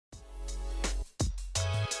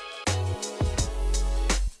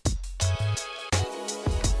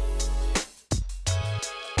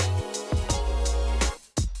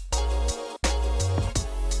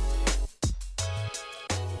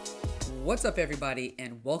What's up, everybody,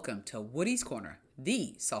 and welcome to Woody's Corner,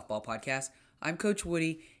 the softball podcast. I'm Coach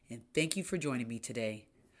Woody, and thank you for joining me today.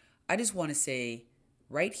 I just want to say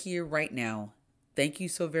right here, right now, thank you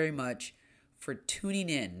so very much for tuning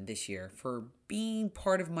in this year, for being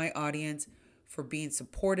part of my audience, for being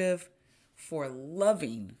supportive, for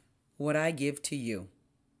loving what I give to you.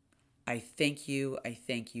 I thank you, I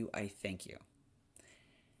thank you, I thank you.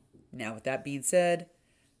 Now, with that being said,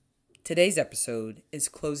 today's episode is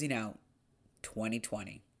closing out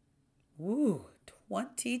 2020. Woo,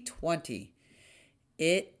 2020.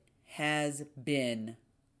 It has been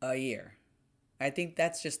a year. I think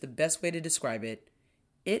that's just the best way to describe it.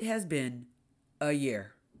 It has been a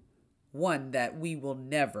year. One that we will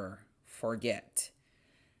never forget.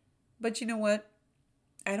 But you know what?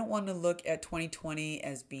 I don't want to look at 2020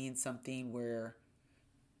 as being something where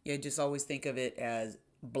you just always think of it as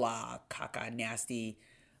blah, caca, nasty.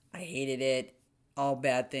 I hated it. All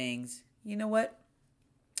bad things. You know what?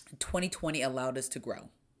 2020 allowed us to grow.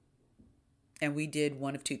 And we did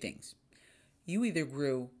one of two things. You either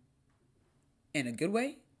grew in a good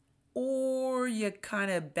way, or you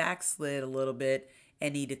kind of backslid a little bit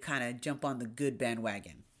and need to kind of jump on the good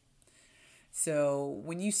bandwagon. So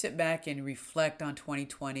when you sit back and reflect on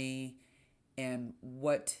 2020 and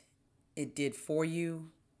what it did for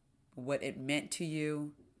you, what it meant to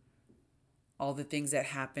you, all the things that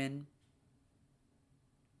happened,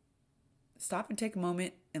 stop and take a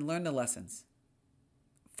moment and learn the lessons.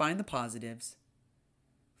 Find the positives,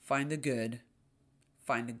 find the good,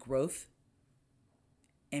 find the growth,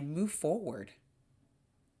 and move forward.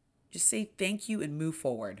 Just say thank you and move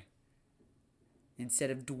forward instead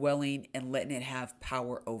of dwelling and letting it have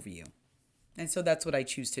power over you. And so that's what I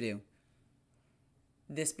choose to do.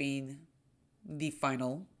 This being the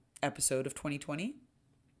final episode of 2020,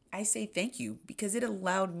 I say thank you because it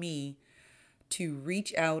allowed me to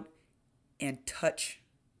reach out and touch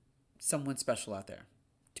someone special out there.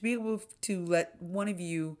 To be able to let one of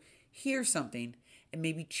you hear something and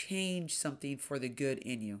maybe change something for the good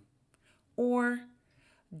in you. Or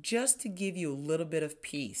just to give you a little bit of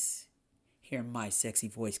peace. Hear my sexy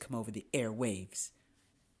voice come over the airwaves.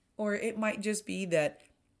 Or it might just be that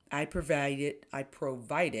I provided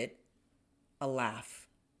a laugh.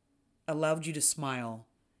 Allowed you to smile.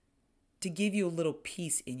 To give you a little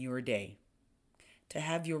peace in your day. To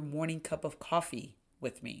have your morning cup of coffee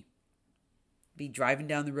with me. Be driving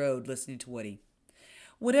down the road listening to Woody.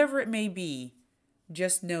 Whatever it may be,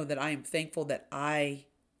 just know that I am thankful that I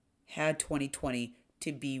had 2020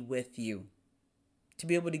 to be with you. To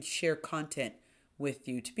be able to share content with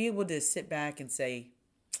you. To be able to sit back and say,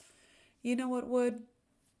 you know what, Wood?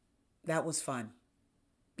 That was fun.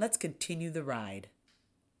 Let's continue the ride.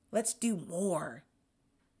 Let's do more.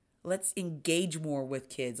 Let's engage more with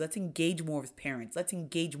kids. Let's engage more with parents. Let's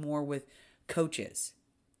engage more with coaches.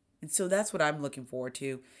 And so that's what I'm looking forward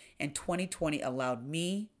to. And 2020 allowed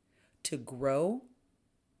me to grow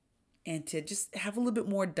and to just have a little bit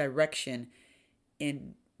more direction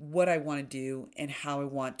in what I want to do and how I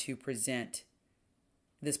want to present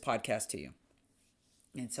this podcast to you.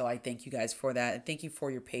 And so I thank you guys for that. And thank you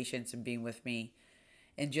for your patience and being with me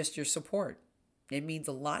and just your support. It means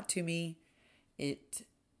a lot to me. It's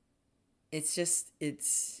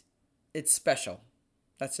special.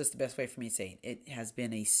 That's just the best way for me to say it. It has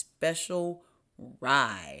been a special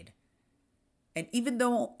ride. And even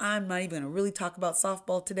though I'm not even going to really talk about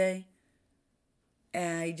softball today,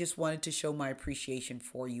 I just wanted to show my appreciation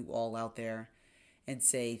for you all out there and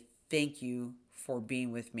say thank you for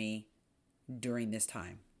being with me during this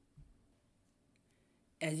time.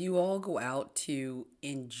 As you all go out to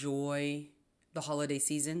enjoy the holiday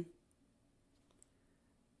season,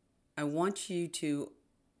 I want you to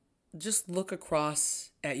just look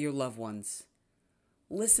across at your loved ones.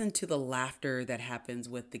 Listen to the laughter that happens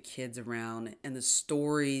with the kids around and the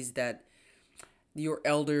stories that your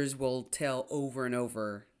elders will tell over and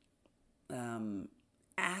over.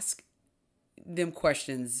 Ask them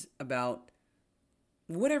questions about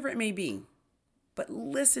whatever it may be. But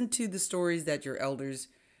listen to the stories that your elders,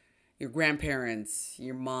 your grandparents,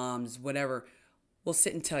 your moms, whatever, will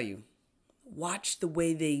sit and tell you. Watch the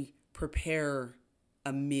way they prepare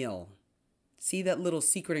a meal. See that little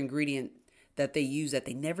secret ingredient that they use that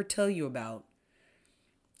they never tell you about.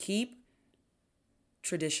 Keep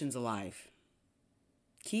traditions alive.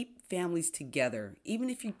 Keep families together. Even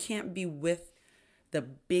if you can't be with the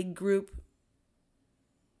big group,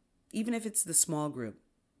 even if it's the small group,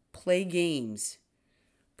 play games.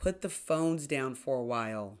 Put the phones down for a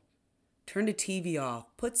while. Turn the TV off.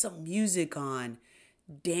 Put some music on.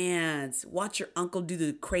 Dance. Watch your uncle do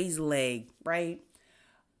the crazy leg, right?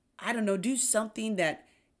 I don't know. Do something that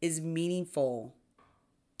is meaningful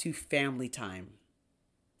to family time.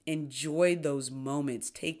 Enjoy those moments.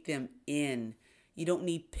 Take them in. You don't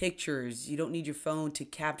need pictures. You don't need your phone to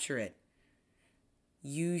capture it.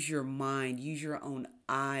 Use your mind. Use your own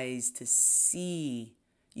eyes to see.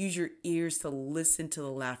 Use your ears to listen to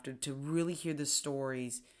the laughter, to really hear the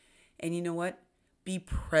stories. And you know what? Be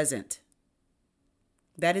present.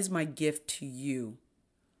 That is my gift to you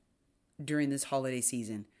during this holiday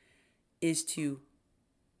season, is to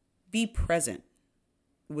be present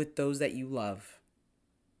with those that you love.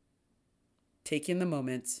 Take in the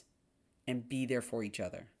moments and be there for each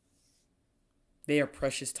other. They are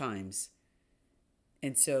precious times.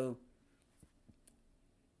 And so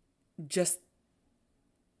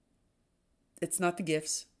it's not the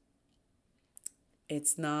gifts.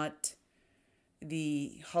 It's not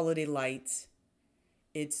the holiday lights.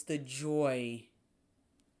 It's the joy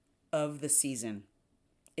of the season.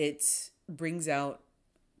 It brings out,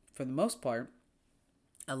 for the most part,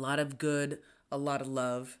 a lot of good, a lot of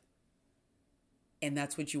love. And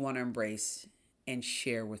that's what you want to embrace and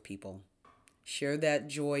share with people. Share that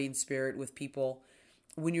joy and spirit with people.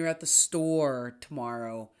 When you're at the store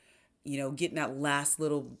tomorrow, getting that last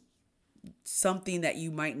little something that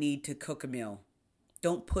you might need to cook a meal.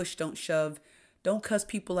 Don't push, don't shove, don't cuss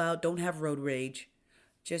people out, don't have road rage.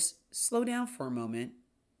 Just slow down for a moment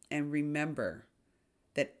and remember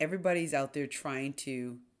that everybody's out there trying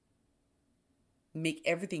to make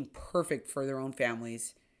everything perfect for their own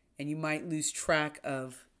families. And you might lose track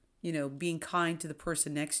of, being kind to the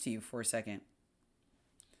person next to you for a second.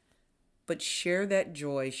 But share that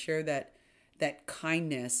joy, share that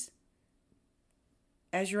kindness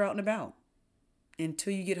as you're out and about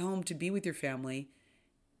until you get home to be with your family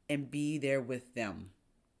and be there with them.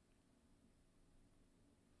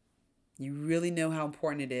 You really know how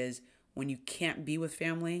important it is when you can't be with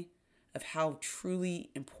family, of how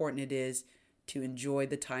truly important it is to enjoy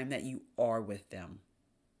the time that you are with them.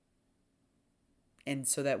 And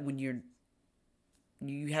so that when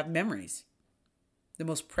you have memories. The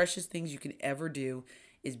most precious things you can ever do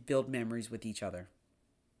is build memories with each other.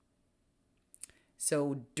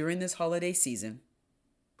 So during this holiday season,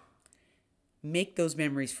 make those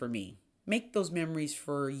memories for me. Make those memories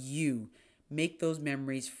for you. Make those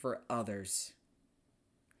memories for others.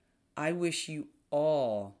 I wish you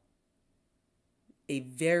all a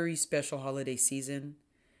very special holiday season.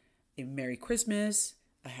 A Merry Christmas,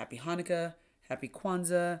 a Happy Hanukkah, Happy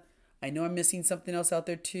Kwanzaa. I know I'm missing something else out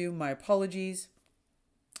there too. My apologies.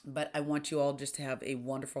 But I want you all just to have a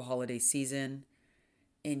wonderful holiday season.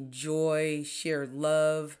 Enjoy, share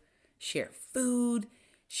love, share food,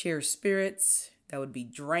 share spirits. That would be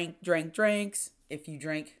drinks. If you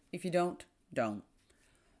drink, if you don't.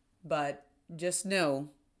 But just know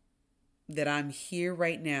that I'm here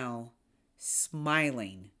right now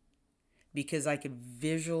smiling because I could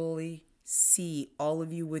visually see all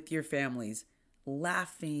of you with your families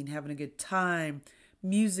laughing, having a good time,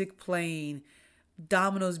 music playing,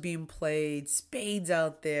 dominoes being played, spades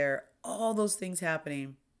out there, all those things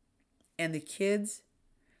happening. And the kids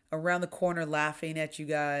around the corner laughing at you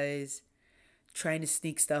guys, trying to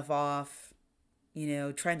sneak stuff off,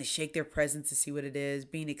 trying to shake their presents to see what it is,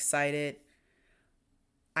 being excited.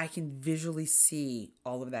 I can visually see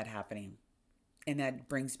all of that happening. And that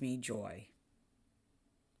brings me joy.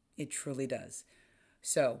 It truly does.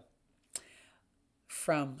 So,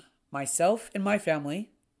 from myself and my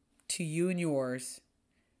family to you and yours,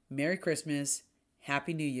 Merry Christmas,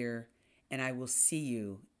 Happy New Year, and I will see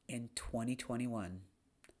you in 2021.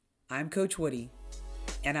 I'm Coach Woody,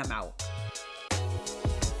 and I'm out.